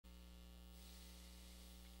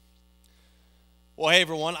Well, hey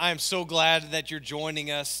everyone, I am so glad that you're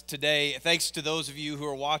joining us today. Thanks to those of you who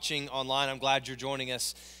are watching online. I'm glad you're joining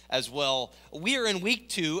us as well. We are in week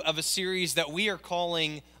 2 of a series that we are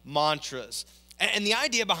calling Mantras. And the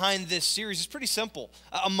idea behind this series is pretty simple.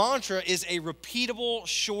 A mantra is a repeatable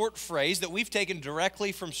short phrase that we've taken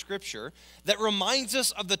directly from Scripture that reminds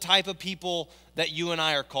us of the type of people that you and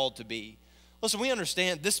I are called to be. Listen, we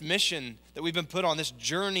understand this mission that we've been put on, this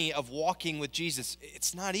journey of walking with Jesus,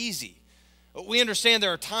 it's not easy. We understand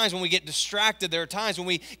there are times when we get distracted, there are times when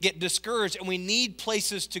we get discouraged, and we need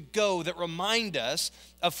places to go that remind us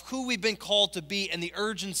of who we've been called to be and the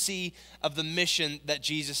urgency of the mission that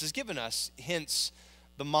Jesus has given us. Hence,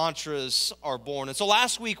 the mantras are born. And so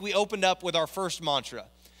last week we opened up with our first mantra.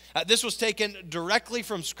 This was taken directly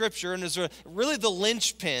from Scripture and is really the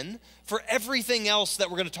linchpin for everything else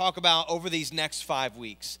that we're going to talk about over these next 5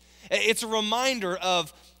 weeks. It's a reminder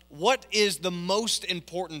of what is the most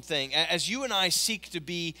important thing as you and I seek to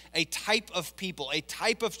be a type of people, a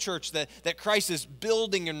type of church that Christ is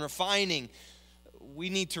building and refining. We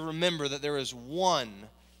need to remember that there is one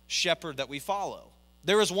shepherd that we follow.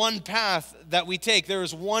 There is one path that we take. There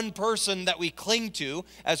is one person that we cling to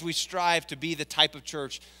as we strive to be the type of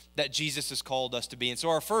church that Jesus has called us to be. And so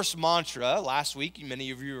our first mantra last week,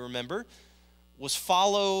 many of you remember, was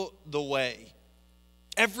follow the way.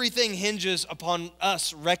 Everything hinges upon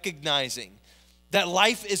us recognizing that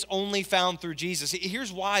life is only found through Jesus.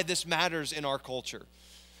 Here's why this matters in our culture.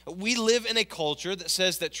 We live in a culture that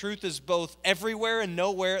says that truth is both everywhere and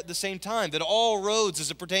nowhere at the same time, that all roads,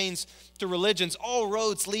 as it pertains to religions, all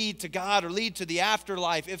roads lead to God or lead to the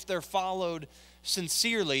afterlife if they're followed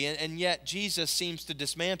sincerely, and yet Jesus seems to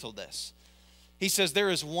dismantle this. He says there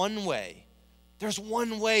is one way. There's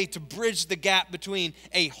one way to bridge the gap between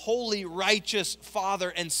a holy, righteous Father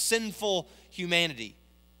and sinful humanity.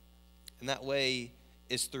 And that way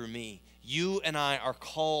is through me. You and I are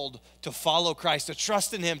called to follow Christ, to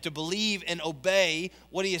trust in Him, to believe and obey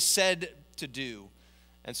what He has said to do.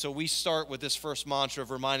 And so we start with this first mantra of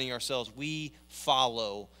reminding ourselves, we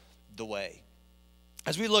follow the way.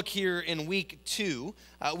 As we look here in week 2,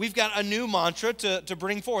 we've got a new mantra to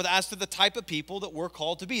bring forth as to the type of people that we're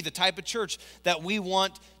called to be, the type of church that we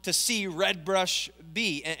want to see Red Brush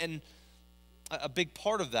be. And a big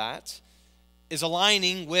part of that is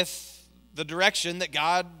aligning with the direction that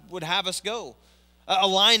God would have us go,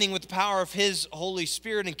 aligning with the power of His Holy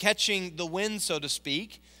Spirit and catching the wind, so to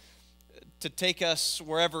speak, to take us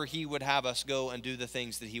wherever He would have us go and do the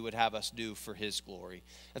things that He would have us do for His glory.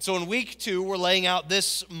 And so in week 2, we're laying out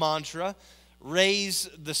this mantra, raise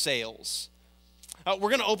the sails. We're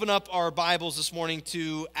going to open up our Bibles this morning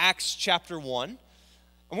to Acts chapter 1. And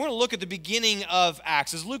we're going to look at the beginning of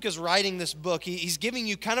Acts. As Luke is writing this book, he's giving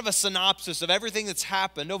you kind of a synopsis of everything that's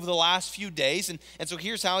happened over the last few days. And so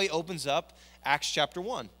here's how he opens up Acts chapter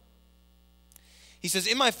 1. He says,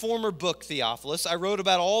 in my former book, Theophilus, I wrote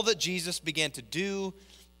about all that Jesus began to do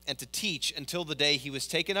and to teach until the day He was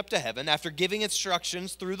taken up to heaven, after giving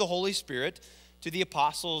instructions through the Holy Spirit to the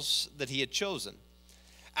apostles that He had chosen.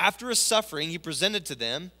 After His suffering, He presented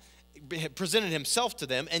Himself to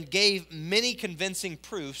them and gave many convincing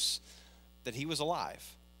proofs that He was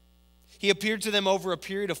alive. He appeared to them over a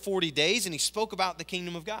period of 40 days, and He spoke about the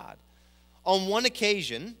kingdom of God. On one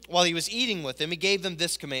occasion, while He was eating with them, He gave them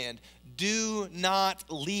this command: do not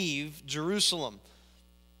leave Jerusalem,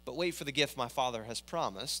 but wait for the gift my Father has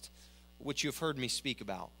promised, which you have heard me speak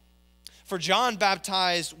about. For John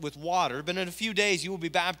baptized with water, but in a few days you will be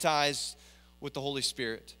baptized with the Holy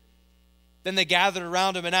Spirit. Then they gathered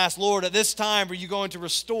around Him and asked, Lord, at this time are you going to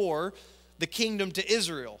restore the kingdom to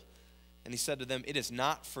Israel? And He said to them, it is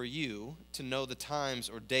not for you to know the times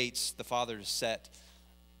or dates the Father has set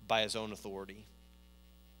by His own authority.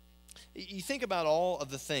 You think about all of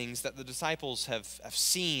the things that the disciples have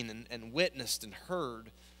seen and witnessed and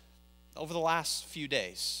heard over the last few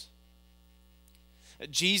days.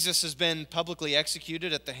 Jesus has been publicly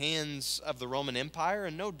executed at the hands of the Roman Empire,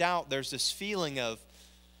 and no doubt there's this feeling of,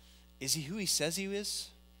 is He who He says He is?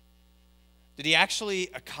 Did He actually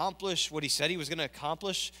accomplish what He said He was going to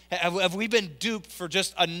accomplish? Have we been duped for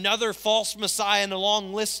just another false Messiah in a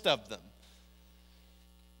long list of them?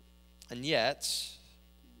 And yet,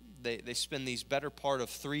 they spend these better part of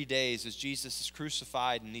 3 days as Jesus is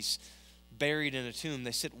crucified and He's buried in a tomb.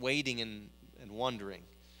 They sit waiting and wondering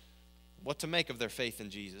what to make of their faith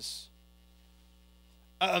in Jesus.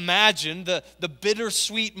 Imagine the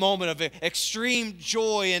bittersweet moment of extreme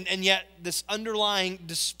joy and yet this underlying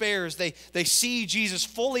despair as they see Jesus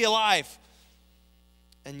fully alive,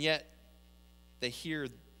 and yet they hear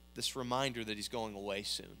this reminder that He's going away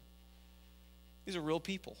soon. These are real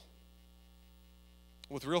people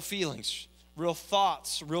with real feelings, real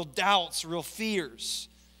thoughts, real doubts, real fears.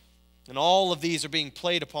 And all of these are being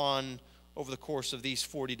played upon over the course of these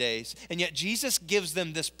 40 days. And yet Jesus gives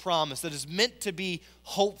them this promise that is meant to be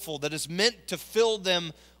hopeful, that is meant to fill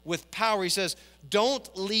them with power. He says, don't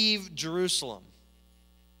leave Jerusalem,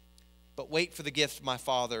 but wait for the gift my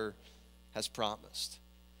Father has promised.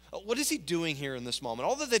 What is he doing here in this moment?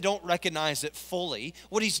 Although they don't recognize it fully,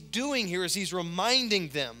 what he's doing here is he's reminding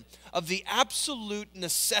them of the absolute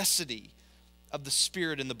necessity of the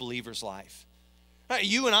Spirit in the believer's life.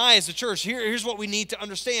 You and I as a church, here's what we need to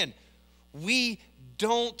understand. We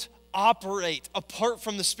don't operate apart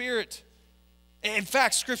from the Spirit. In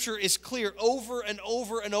fact, Scripture is clear over and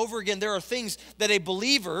over and over again. There are things that a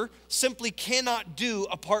believer simply cannot do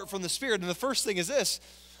apart from the Spirit. And the first thing is this.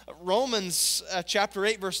 Romans chapter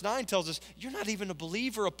 8, verse 9 tells us, you're not even a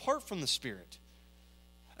believer apart from the Spirit.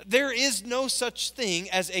 There is no such thing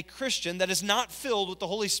as a Christian that is not filled with the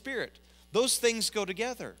Holy Spirit. Those things go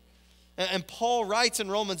together. And Paul writes in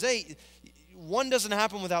Romans 8, one doesn't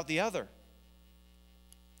happen without the other.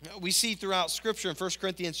 We see throughout Scripture in 1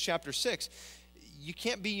 Corinthians chapter 6, you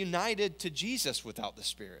can't be united to Jesus without the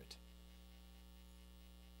Spirit.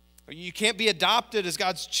 You can't be adopted as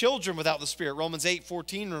God's children without the Spirit. Romans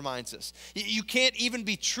 8:14 reminds us. You can't even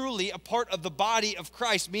be truly a part of the body of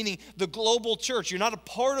Christ, meaning the global church. You're not a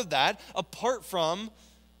part of that apart from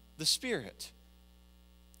the Spirit.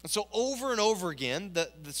 And so over and over again,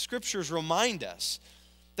 the Scriptures remind us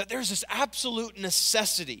that there's this absolute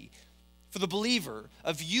necessity for the believer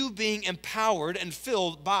of you being empowered and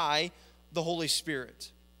filled by the Holy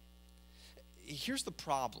Spirit. Here's the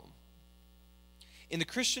problem. In the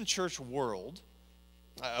Christian church world,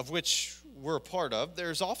 of which we're a part of,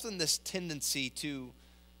 there's often this tendency to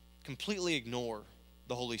completely ignore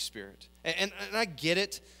the Holy Spirit. And I get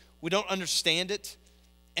it. We don't understand it.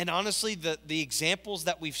 And honestly, the examples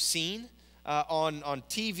that we've seen on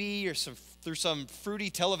TV or through some fruity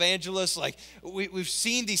televangelists, like we've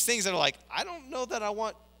seen these things that are like, I don't know that I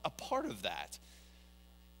want a part of that.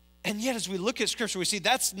 And yet, as we look at Scripture, we see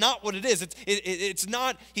that's not what it is. It's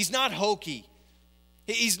not. He's not hokey.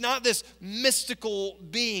 He's not this mystical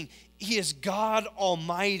being. He is God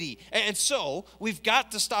Almighty. And so we've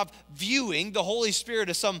got to stop viewing the Holy Spirit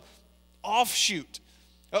as some offshoot.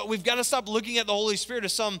 We've got to stop looking at the Holy Spirit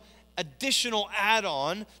as some additional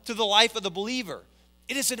add-on to the life of the believer.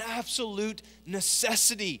 It is an absolute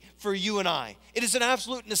necessity for you and I. It is an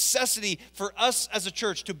absolute necessity for us as a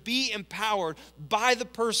church to be empowered by the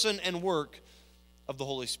person and work of the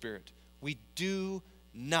Holy Spirit. We do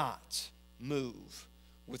not move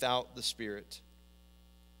without the Spirit.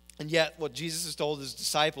 And yet, what Jesus has told his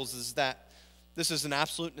disciples is that this is an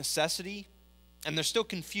absolute necessity, and they're still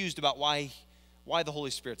confused about why the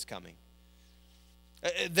Holy Spirit's coming.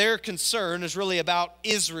 Their concern is really about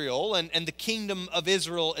Israel and the kingdom of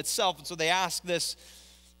Israel itself. And so they ask this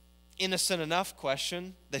innocent enough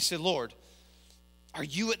question. They say, Lord, are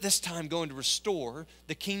you at this time going to restore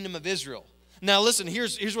the kingdom of Israel? Now listen,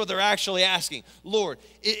 here's what they're actually asking. Lord,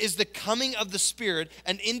 is the coming of the Spirit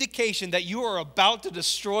an indication that you are about to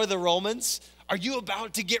destroy the Romans? Are you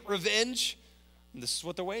about to get revenge? And this is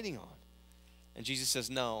what they're waiting on. And Jesus says,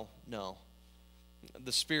 no.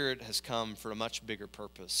 The Spirit has come for a much bigger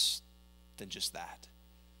purpose than just that.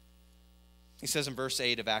 He says in verse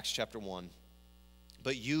 8 of Acts chapter 1,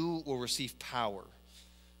 but you will receive power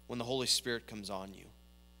when the Holy Spirit comes on you.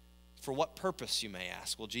 For what purpose, you may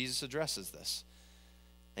ask? Well, Jesus addresses this.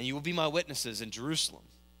 And you will be my witnesses in Jerusalem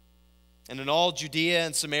and in all Judea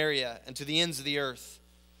and Samaria and to the ends of the earth.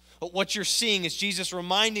 But what you're seeing is Jesus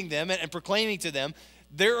reminding them and proclaiming to them,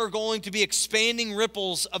 there are going to be expanding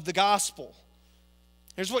ripples of the gospel.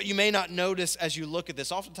 Here's what you may not notice as you look at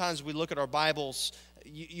this. Oftentimes we look at our Bibles,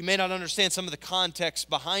 you may not understand some of the context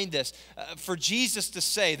behind this. For Jesus to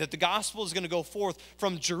say that the gospel is going to go forth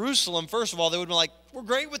from Jerusalem, first of all, they would be like, we're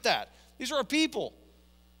great with that. These are our people.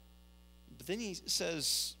 But then he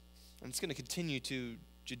says, and it's going to continue to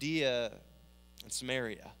Judea and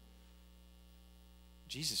Samaria.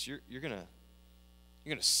 Jesus, you're going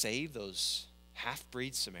to save those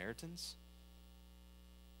half-breed Samaritans?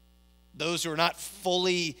 Those who are not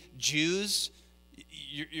fully Jews,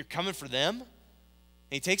 you're coming for them? And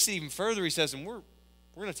he takes it even further. He says, and we're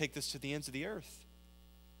going to take this to the ends of the earth.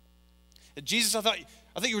 And Jesus, I thought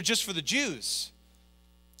you were just for the Jews.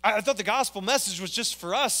 I thought the gospel message was just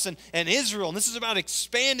for us and Israel. And this is about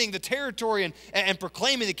expanding the territory and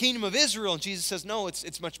proclaiming the kingdom of Israel. And Jesus says, no,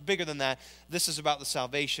 it's much bigger than that. This is about the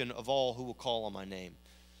salvation of all who will call on my name.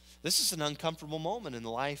 This is an uncomfortable moment in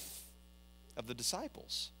the life of the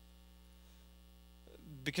disciples,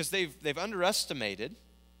 because they've underestimated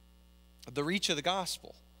the reach of the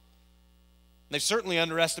gospel. They've certainly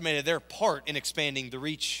underestimated their part in expanding the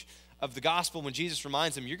reach of the gospel when Jesus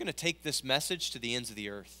reminds them, you're going to take this message to the ends of the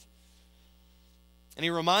earth. And he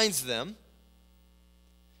reminds them,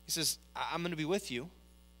 he says, I'm going to be with you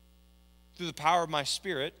through the power of my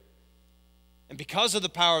Spirit. And because of the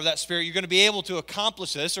power of that Spirit, you're going to be able to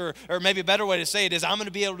accomplish this, or maybe a better way to say it is, I'm going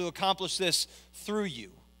to be able to accomplish this through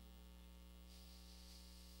you.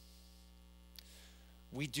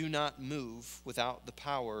 We do not move without the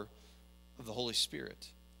power of the Holy Spirit.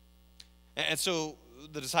 And so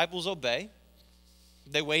the disciples obey.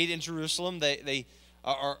 They wait in Jerusalem. They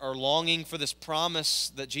are longing for this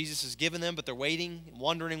promise that Jesus has given them, but they're waiting,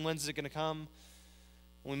 wondering when's it going to come.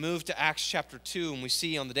 When we move to Acts chapter 2, and we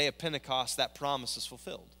see on the day of Pentecost that promise is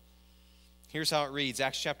fulfilled. Here's how it reads,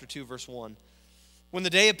 Acts chapter 2, verse 1. When the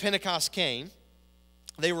day of Pentecost came,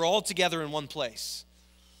 they were all together in one place.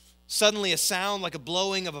 Suddenly a sound like a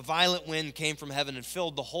blowing of a violent wind came from heaven and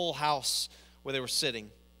filled the whole house where they were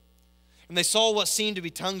sitting. And they saw what seemed to be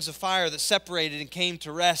tongues of fire that separated and came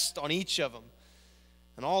to rest on each of them.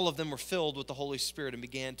 And all of them were filled with the Holy Spirit and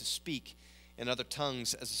began to speak in other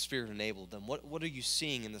tongues as the Spirit enabled them. What are you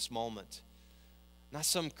seeing in this moment? Not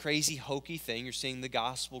some crazy hokey thing. You're seeing the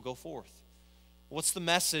gospel go forth. What's the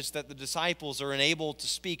message that the disciples are enabled to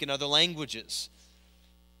speak in other languages?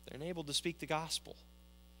 They're enabled to speak the gospel.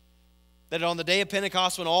 That on the day of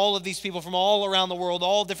Pentecost, when all of these people from all around the world,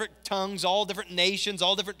 all different tongues, all different nations,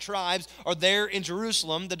 all different tribes are there in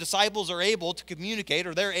Jerusalem, the disciples are able to communicate,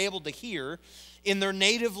 or they're able to hear in their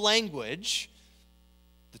native language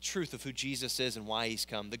the truth of who Jesus is and why he's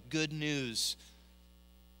come, the good news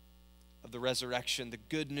of the resurrection, the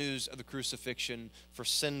good news of the crucifixion for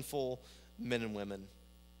sinful men and women.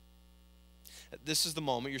 This is the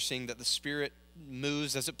moment you're seeing that the Spirit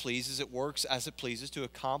moves as it pleases, it works as it pleases to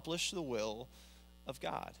accomplish the will of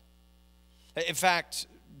God. In fact,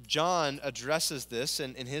 John addresses this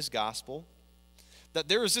in his gospel, that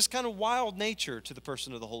there is this kind of wild nature to the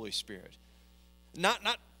person of the Holy Spirit. Not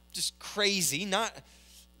just crazy, not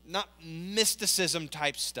mysticism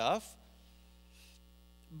type stuff,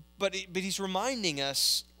 but he's reminding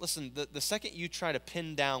us, listen, the second you try to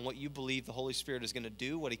pin down what you believe the Holy Spirit is going to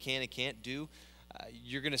do, what he can and can't do,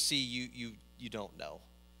 you're going to see you don't know.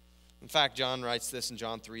 In fact, John writes this in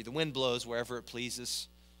John 3, the wind blows wherever it pleases.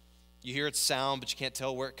 You hear its sound, but you can't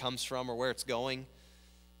tell where it comes from or where it's going.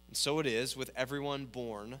 And so it is with everyone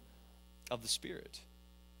born of the Spirit.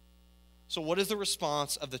 So what is the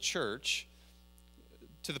response of the church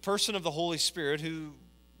to the person of the Holy Spirit who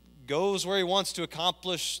goes where he wants to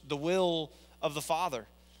accomplish the will of the Father?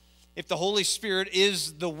 If the Holy Spirit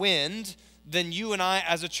is the wind, then you and I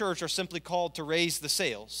as a church are simply called to raise the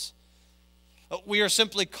sails. We are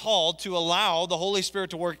simply called to allow the Holy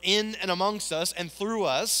Spirit to work in and amongst us and through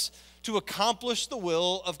us to accomplish the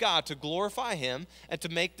will of God, to glorify him and to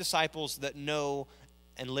make disciples that know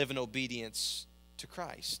and live in obedience to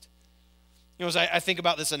Christ. You know, as I think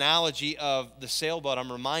about this analogy of the sailboat,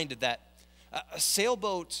 I'm reminded that a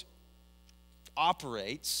sailboat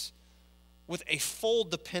operates with a full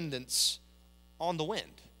dependence on the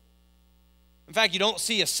wind. In fact, you don't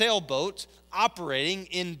see a sailboat operating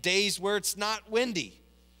in days where it's not windy.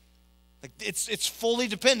 Like it's fully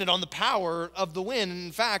dependent on the power of the wind. And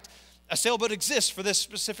in fact, a sailboat exists for this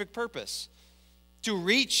specific purpose, to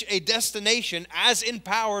reach a destination as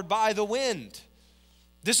empowered by the wind.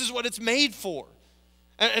 This is what it's made for.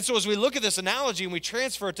 And so as we look at this analogy and we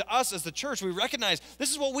transfer it to us as the church, we recognize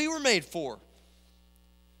this is what we were made for.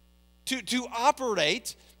 To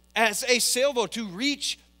operate as a sailboat, to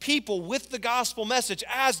reach people with the gospel message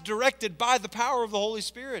as directed by the power of the Holy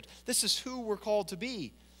Spirit. This is who we're called to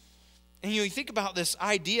be. And you think about this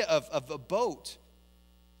idea of a boat.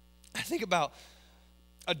 I think about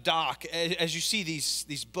a dock. As you see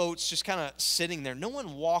these boats just kind of sitting there, no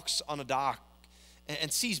one walks on a dock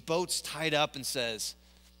and sees boats tied up and says,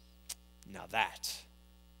 now that's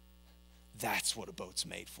what a boat's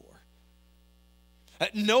made for.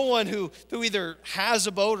 No one who either has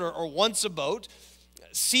a boat or wants a boat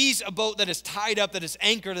sees a boat that is tied up, that is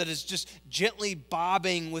anchored, that is just gently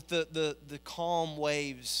bobbing with the calm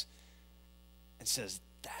waves and says,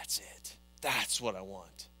 that's it. That's what I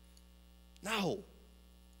want. No,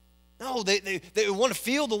 they want to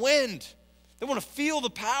feel the wind. They want to feel the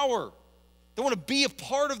power. They want to be a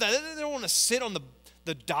part of that. They don't want to sit on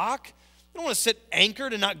the dock. They don't want to sit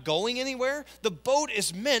anchored and not going anywhere. The boat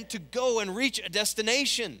is meant to go and reach a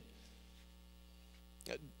destination.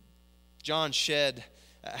 John Shedd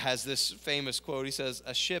has this famous quote. He says,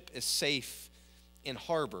 a ship is safe in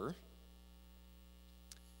harbor,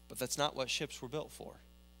 but that's not what ships were built for.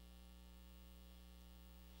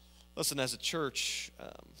 Listen, as a church,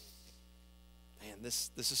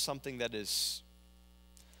 this is something that is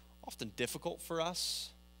often difficult for us,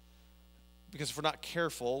 because if we're not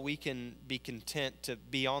careful, we can be content to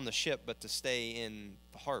be on the ship but to stay in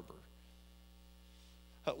the harbor.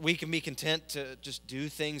 We can be content to just do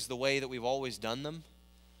things the way that we've always done them.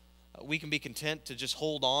 We can be content to just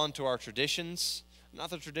hold on to our traditions. Not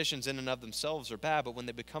that traditions in and of themselves are bad, but when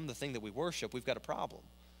they become the thing that we worship, we've got a problem.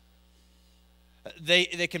 They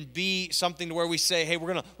can be something to where we say, hey,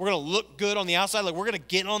 we're gonna look good on the outside, like we're gonna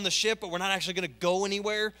get on the ship, but we're not actually gonna go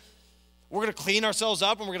anywhere. We're gonna clean ourselves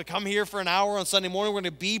up and we're gonna come here for an hour on Sunday morning. We're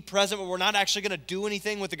gonna be present, but we're not actually gonna do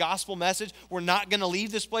anything with the gospel message. We're not gonna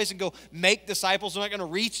leave this place and go make disciples. We're not gonna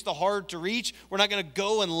reach the hard to reach. We're not gonna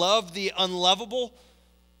go and love the unlovable.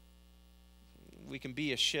 We can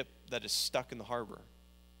be a ship that is stuck in the harbor,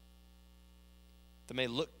 that may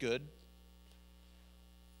look good,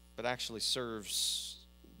 but actually serves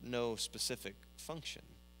no specific function.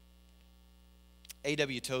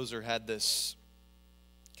 A.W. Tozer had this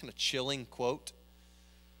kind of chilling quote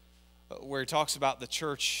where he talks about the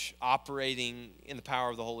church operating in the power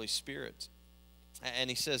of the Holy Spirit. And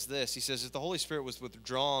he says this, he says, if the Holy Spirit was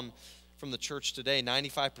withdrawn from the church today,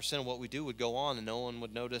 95% of what we do would go on and no one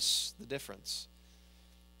would notice the difference.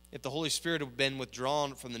 If the Holy Spirit had been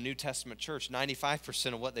withdrawn from the New Testament church,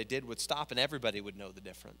 95% of what they did would stop and everybody would know the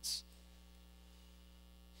difference.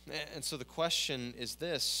 And so the question is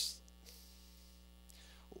this: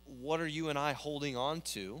 what are you and I holding on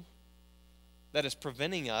to that is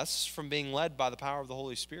preventing us from being led by the power of the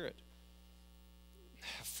Holy Spirit?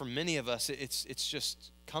 For many of us, it's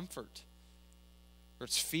just comfort, or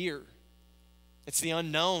it's fear. It's the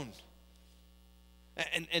unknown.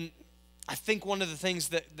 And I think one of the things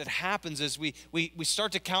that happens is we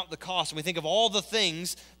start to count the cost, and we think of all the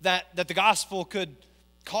things that the gospel could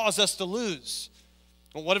cause us to lose.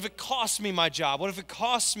 Well, what if it costs me my job? What if it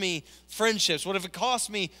costs me friendships? What if it costs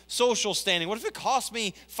me social standing? What if it costs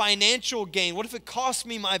me financial gain? What if it costs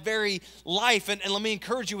me my very life? And let me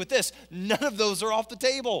encourage you with this: none of those are off the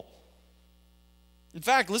table. In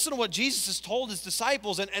fact, listen to what Jesus has told his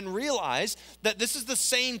disciples and realize that this is the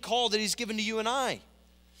same call that he's given to you and I.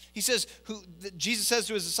 He says, Jesus says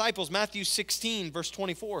to his disciples, Matthew 16, verse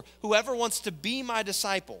 24, whoever wants to be my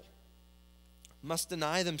disciple must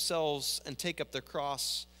deny themselves and take up their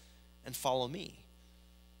cross and follow me.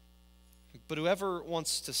 But whoever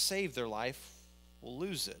wants to save their life will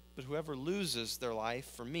lose it. But whoever loses their life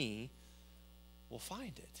for me will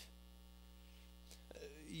find it.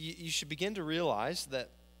 You should begin to realize that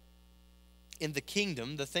in the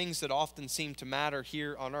kingdom, the things that often seem to matter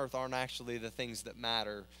here on earth aren't actually the things that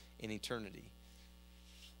matter in eternity.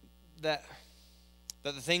 That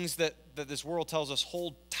the things that this world tells us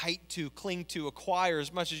hold tight to, cling to, acquire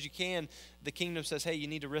as much as you can, the kingdom says, hey, you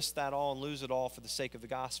need to risk that all and lose it all for the sake of the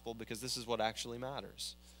gospel, because this is what actually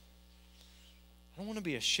matters. I don't want to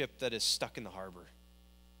be a ship that is stuck in the harbor.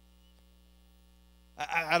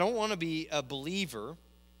 I don't want to be a believer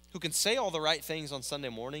who can say all the right things on Sunday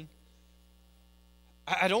morning.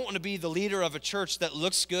 I don't want to be the leader of a church that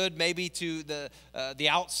looks good maybe to the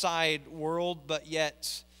outside world, but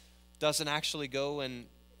yet doesn't actually go and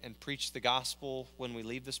preach the gospel when we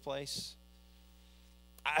leave this place.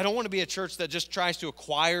 I don't want to be a church that just tries to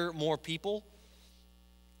acquire more people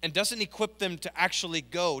and doesn't equip them to actually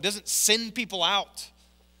go, doesn't send people out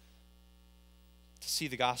to see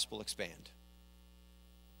the gospel expand.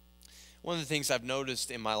 One of the things I've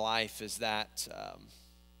noticed in my life is that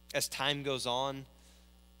as time goes on,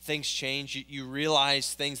 things change. You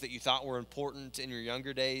realize things that you thought were important in your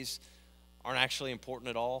younger days aren't actually important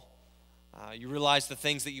at all. You realize the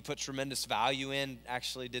things that you put tremendous value in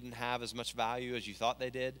actually didn't have as much value as you thought they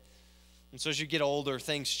did. And so as you get older,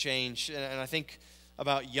 things change. And I think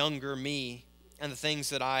about younger me and the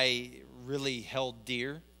things that I really held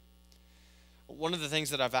dear. One of the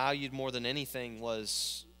things that I valued more than anything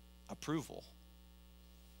was approval.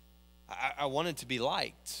 I wanted to be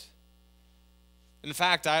liked. In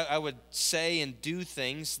fact, I would say and do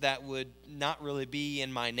things that would not really be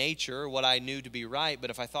in my nature, what I knew to be right, but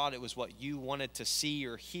if I thought it was what you wanted to see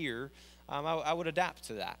or hear, I would adapt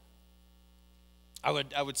to that. I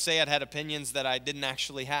would say I'd had opinions that I didn't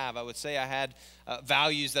actually have. I would say I had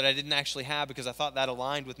values that I didn't actually have because I thought that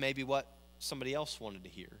aligned with maybe what somebody else wanted to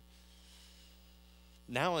hear.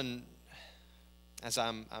 Now, as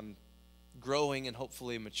I'm growing and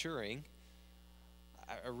hopefully maturing,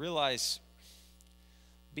 I realize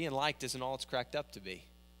being liked isn't all it's cracked up to be.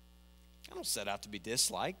 I don't set out to be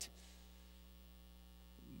disliked,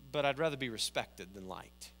 but I'd rather be respected than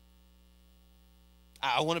liked.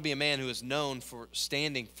 I want to be a man who is known for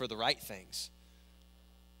standing for the right things.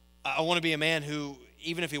 I want to be a man who,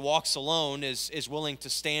 even if he walks alone, is willing to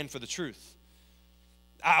stand for the truth.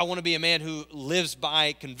 I want to be a man who lives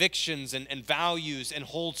by convictions and values and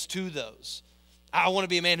holds to those. I want to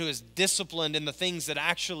be a man who is disciplined in the things that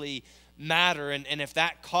actually matter. And if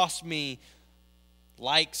that costs me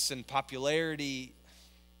likes and popularity,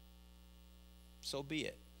 so be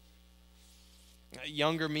it.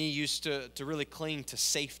 Younger me used to really cling to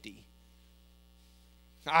safety.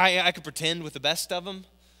 I could pretend with the best of them,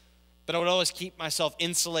 but I would always keep myself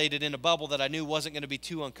insulated in a bubble that I knew wasn't going to be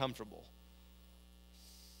too uncomfortable.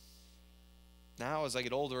 Now, as I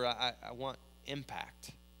get older, I want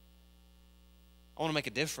impact. I want to make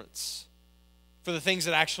a difference for the things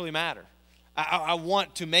that actually matter. I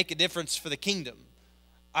want to make a difference for the kingdom.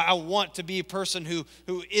 I want to be a person who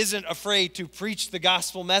isn't afraid to preach the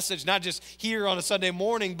gospel message, not just here on a Sunday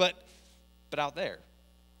morning, but out there.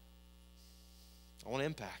 I want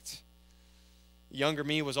impact. Younger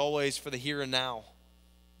me was always for the here and now.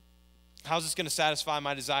 How's this going to satisfy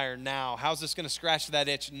my desire now? How's this going to scratch that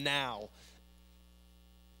itch now?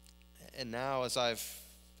 And now, as I've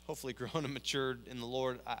hopefully grown and matured in the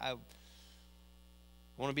Lord, I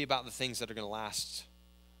want to be about the things that are going to last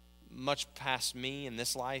much past me in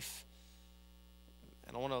this life.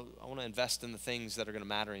 And I want to invest in the things that are going to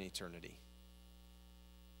matter in eternity.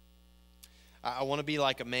 I want to be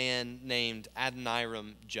like a man named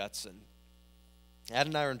Adoniram Judson.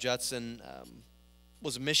 Adoniram Judson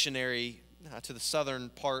was a missionary to the southern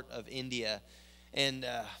part of India. And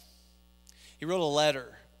he wrote a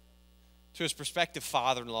letter to his prospective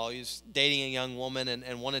father-in-law. He was dating a young woman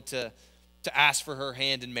and wanted to ask for her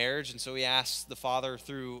hand in marriage. And so he asked the father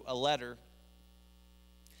through a letter.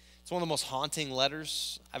 It's one of the most haunting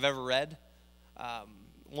letters I've ever read.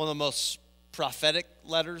 One of the most prophetic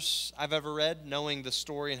letters I've ever read, knowing the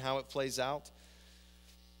story and how it plays out.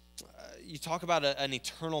 You talk about an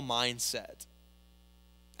eternal mindset.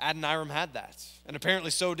 Adoniram had that. And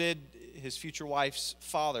apparently so did his future wife's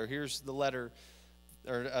father. Here's the letter,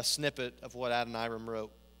 or a snippet of what Adoniram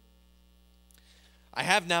wrote. I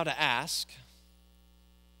have now to ask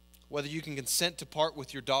whether you can consent to part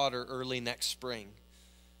with your daughter early next spring,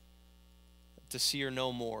 to see her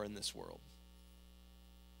no more in this world.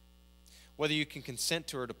 Whether you can consent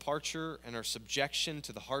to her departure and her subjection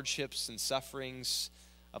to the hardships and sufferings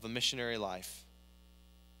of a missionary life.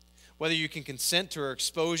 Whether you can consent to her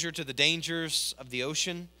exposure to the dangers of the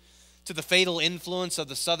ocean, to the fatal influence of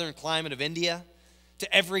the southern climate of India,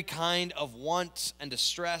 to every kind of want and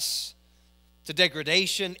distress, to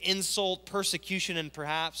degradation, insult, persecution, and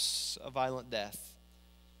perhaps a violent death.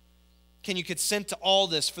 Can you consent to all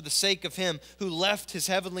this for the sake of him who left his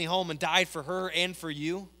heavenly home and died for her and for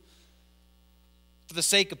you? For the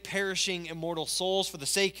sake of perishing immortal souls, for the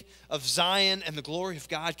sake of Zion and the glory of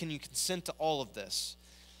God, can you consent to all of this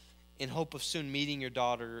in hope of soon meeting your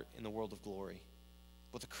daughter in the world of glory,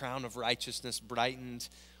 with a crown of righteousness brightened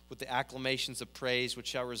with the acclamations of praise which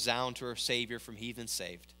shall resound to her Savior from heathen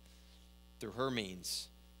saved, through her means,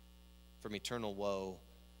 from eternal woe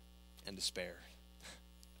and despair?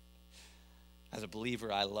 As a believer,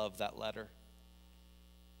 I love that letter.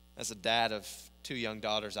 As a dad of 2 young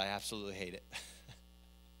daughters, I absolutely hate it.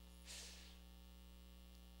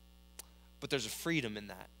 But there's a freedom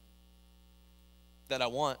in that I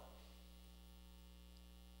want.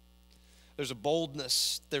 There's a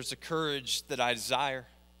boldness, there's a courage that I desire.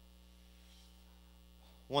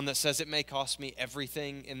 One that says it may cost me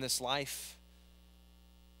everything in this life,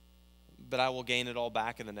 but I will gain it all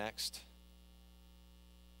back in the next.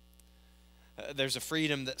 There's a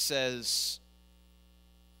freedom that says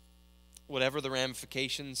whatever the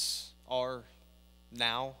ramifications are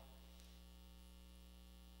now,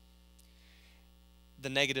 the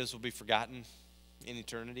negatives will be forgotten in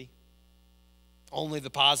eternity. Only the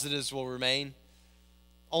positives will remain.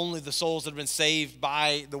 Only the souls that have been saved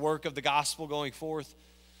by the work of the gospel going forth,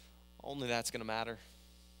 only that's going to matter.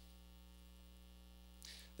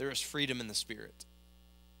 There is freedom in the Spirit.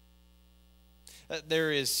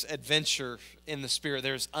 There is adventure in the Spirit.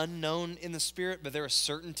 There is unknown in the Spirit, but there is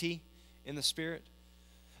certainty in the Spirit.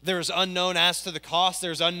 There is unknown as to the cost.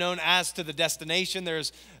 There's unknown as to the destination.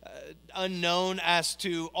 There's unknown as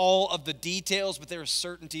to all of the details, but there is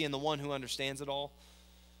certainty in the one who understands it all.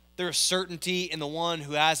 There is certainty in the one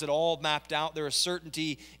who has it all mapped out. There is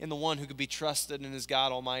certainty in the one who can be trusted and is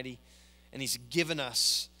God Almighty. And He's given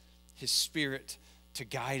us His Spirit to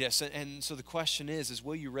guide us. And so the question is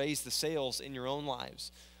will you raise the sails in your own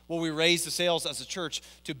lives? Will we raise the sails as a church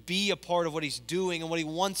to be a part of what He's doing and what He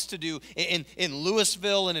wants to do in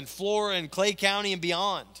Louisville and in Flora and Clay County and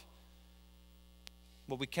beyond?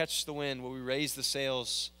 Will we catch the wind? Will we raise the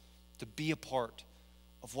sails to be a part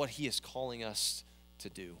of what He is calling us to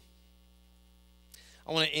do.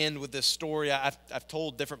 I want to end with this story. I've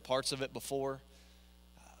told different parts of it before.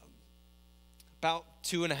 About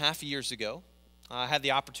 2.5 years ago, I had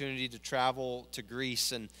the opportunity to travel to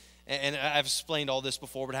Greece, and I've explained all this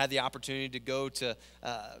before, but I had the opportunity to go to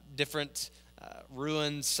different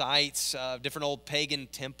ruined sites, different old pagan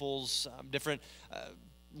temples, different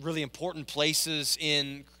really important places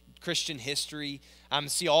in Christian history.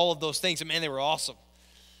 See all of those things, and man, they were awesome.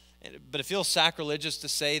 But it feels sacrilegious to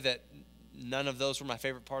say that none of those were my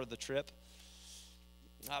favorite part of the trip.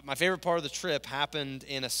 My favorite part of the trip happened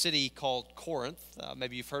in a city called Corinth.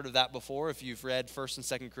 Maybe you've heard of that before if you've read 1st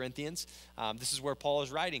and 2nd Corinthians. This is where Paul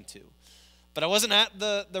is writing to. But I wasn't at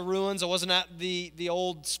the ruins. I wasn't at the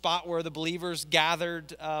old spot where the believers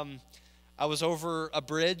gathered. I was over a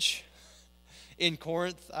bridge in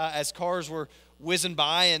Corinth as cars were whizzing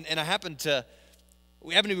by, and we happened to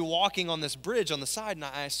be walking on this bridge on the side, and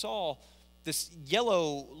I saw this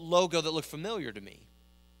yellow logo that looked familiar to me.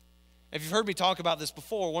 If you've heard me talk about this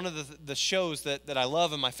before, one of the shows that I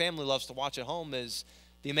love and my family loves to watch at home is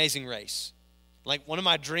The Amazing Race. Like, one of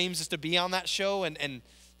my dreams is to be on that show, and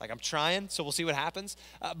like, I'm trying, so we'll see what happens.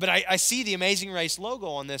 But I see the Amazing Race logo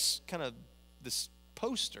on this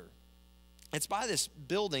poster. It's by this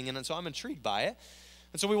building, and so I'm intrigued by it.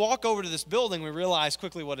 And so we walk over to this building. We realize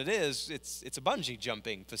quickly what it is. It's a bungee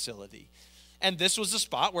jumping facility. And this was the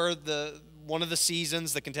spot where one of the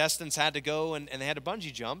seasons, the contestants had to go, and they had to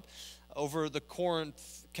bungee jump over the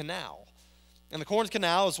Corinth Canal. And the Corinth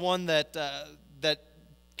Canal is one that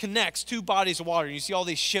connects two bodies of water. And you see all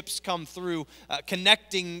these ships come through,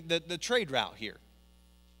 connecting the trade route here.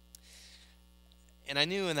 And I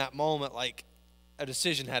knew in that moment, like, a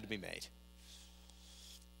decision had to be made.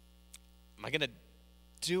 Am I going to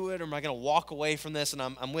do it, or am I going to walk away from this? And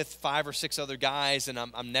I'm with 5 or 6 other guys, and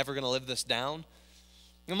I'm never going to live this down.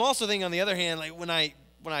 And I'm also thinking, on the other hand, like, when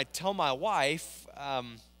I tell my wife,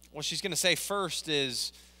 what she's going to say first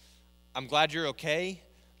is, "I'm glad you're okay,"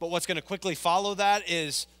 but what's going to quickly follow that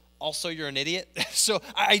is, "Also, you're an idiot." So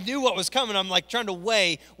I knew what was coming. I'm like trying to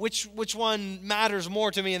weigh which one matters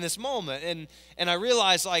more to me in this moment. And I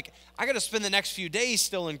realized, like, I got to spend the next few days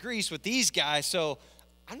still in Greece with these guys, so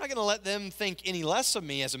I'm not going to let them think any less of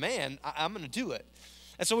me as a man. I'm going to do it.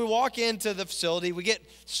 And so we walk into the facility, we get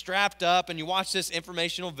strapped up, and you watch this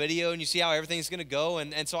informational video, and you see how everything's going to go.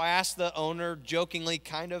 And so I asked the owner, jokingly,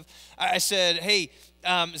 I said, "Hey,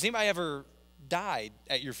 has anybody ever died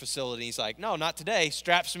at your facility?" He's like, "No, not today."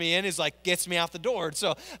 Straps me in. He's like, gets me out the door. And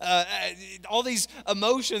so all these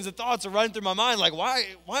emotions and thoughts are running through my mind, like, why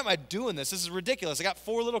am I doing this? This is ridiculous. I got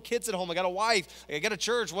 4 little kids at home. I got a wife. I got a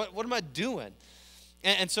church. What am I doing?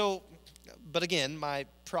 And so, but again, my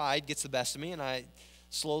pride gets the best of me, and I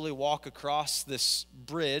slowly walk across this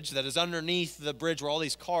bridge that is underneath the bridge where all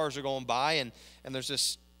these cars are going by, and there's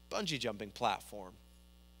this bungee jumping platform.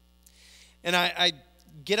 And I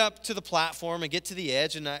get up to the platform and get to the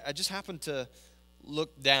edge, and I just happen to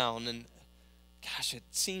look down, and gosh, it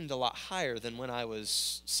seemed a lot higher than when I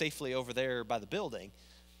was safely over there by the building.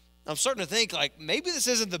 I'm starting to think, like, maybe this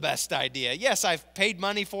isn't the best idea. Yes, I've paid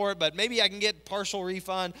money for it, but maybe I can get partial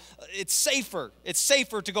refund. It's safer. It's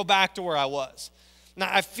safer to go back to where I was. Now,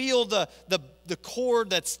 I feel the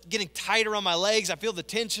cord that's getting tighter on my legs. I feel the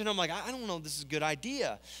tension. I'm like, I don't know if this is a good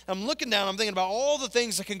idea. I'm looking down. I'm thinking about all the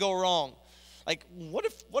things that can go wrong. Like, what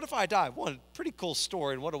if I die? One, pretty cool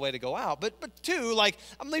story, and what a way to go out. But 2, like,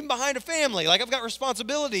 I'm leaving behind a family. Like, I've got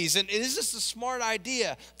responsibilities, and is this a smart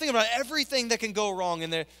idea? I'm thinking about everything that can go wrong.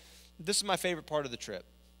 And this is my favorite part of the trip.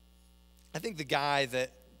 I think the guy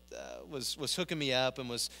that was hooking me up and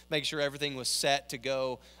was making sure everything was set to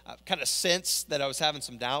go kind of sensed that I was having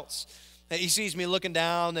some doubts. He sees me looking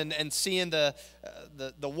down and seeing the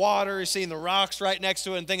water, he's seeing the rocks right next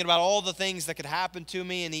to it, and thinking about all the things that could happen to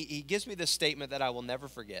me. And he gives me this statement that I will never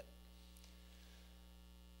forget.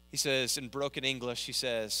 He says, in broken English, he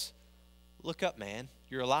says, "Look up, man,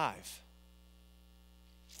 you're alive."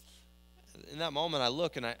 In that moment, I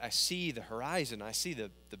look and I see the horizon. I see the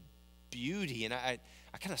beauty, and I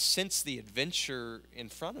kind of sense the adventure in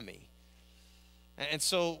front of me. And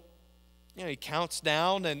so, he counts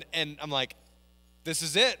down, and I'm like, this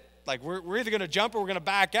is it. Like, we're either going to jump or we're going to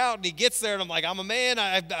back out. And he gets there, and I'm like, I'm a man.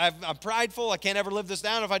 I'm prideful. I can't ever live this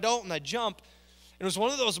down if I don't. And I jump. And it was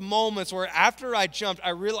one of those moments where after I jumped, I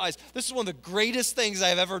realized this is one of the greatest things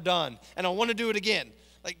I've ever done, and I want to do it again.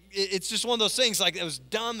 Like, it's just one of those things, like, it was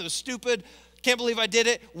dumb, it was stupid, can't believe I did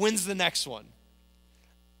it, when's the next one?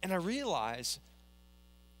 And I realize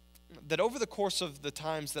that over the course of the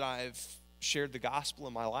times that I've shared the gospel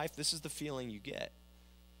in my life, this is the feeling you get.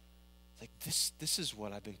 Like, this is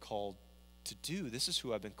what I've been called to do. This is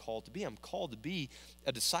who I've been called to be. I'm called to be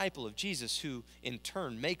a disciple of Jesus who in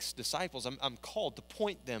turn makes disciples. I'm called to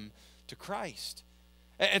point them to Christ.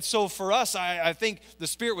 And so for us, I think the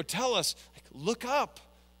Spirit would tell us, like, look up.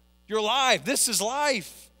 You're alive. This is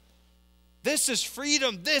life. This is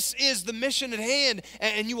freedom. This is the mission at hand.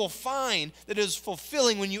 And you will find that it is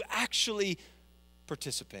fulfilling when you actually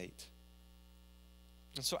participate.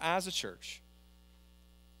 And so as a church,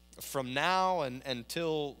 from now and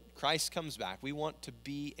until Christ comes back, we want to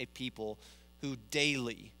be a people who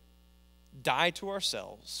daily die to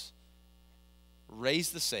ourselves,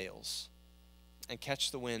 raise the sails, and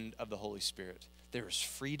catch the wind of the Holy Spirit. There is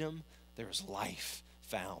freedom, there is life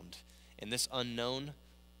found in this unknown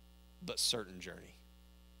but certain journey.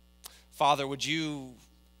 Father, would you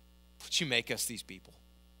make us these people?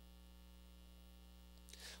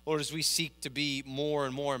 Lord, as we seek to be more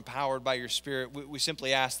and more empowered by your Spirit, we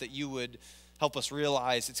simply ask that you would help us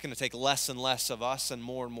realize it's going to take less and less of us and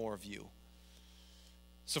more of you.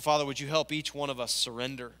 So, Father, would you help each one of us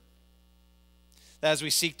surrender? That as we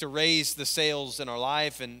seek to raise the sails in our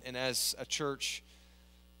life and as a church,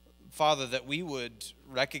 Father, that we would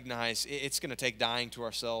recognize it's going to take dying to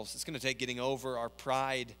ourselves. It's going to take getting over our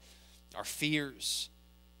pride, our fears,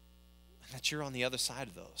 and that you're on the other side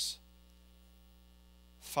of those.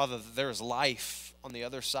 Father, there is life on the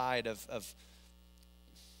other side of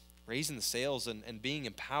raising the sails and being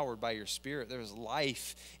empowered by your Spirit. There is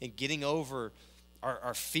life in getting over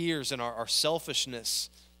our fears and our selfishness.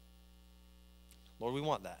 Lord, we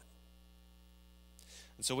want that.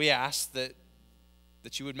 And so we ask that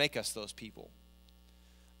you would make us those people,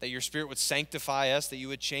 that your Spirit would sanctify us, that you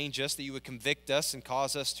would change us, that you would convict us and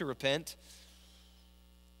cause us to repent.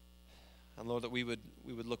 And Lord, that we would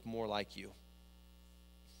look more like you,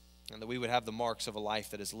 and that we would have the marks of a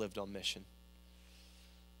life that is lived on mission.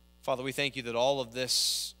 Father, we thank you that all of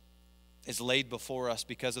this is laid before us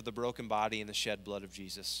because of the broken body and the shed blood of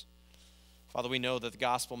Jesus. Father, we know that the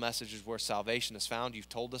gospel message is where salvation is found. You've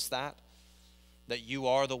told us that you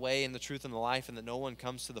are the way and the truth and the life, and that no one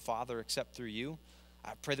comes to the Father except through you.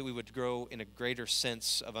 I pray that we would grow in a greater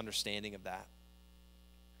sense of understanding of that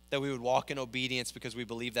we would walk in obedience because we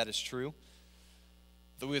believe that is true,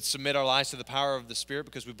 that we would submit our lives to the power of the Spirit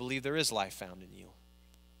because we believe there is life found in you.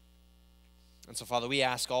 And so, Father, we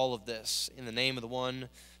ask all of this in the name of the one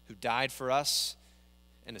who died for us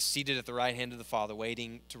and is seated at the right hand of the Father,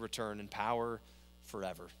 waiting to return in power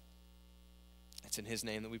forever. It's in his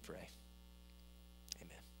name that we pray.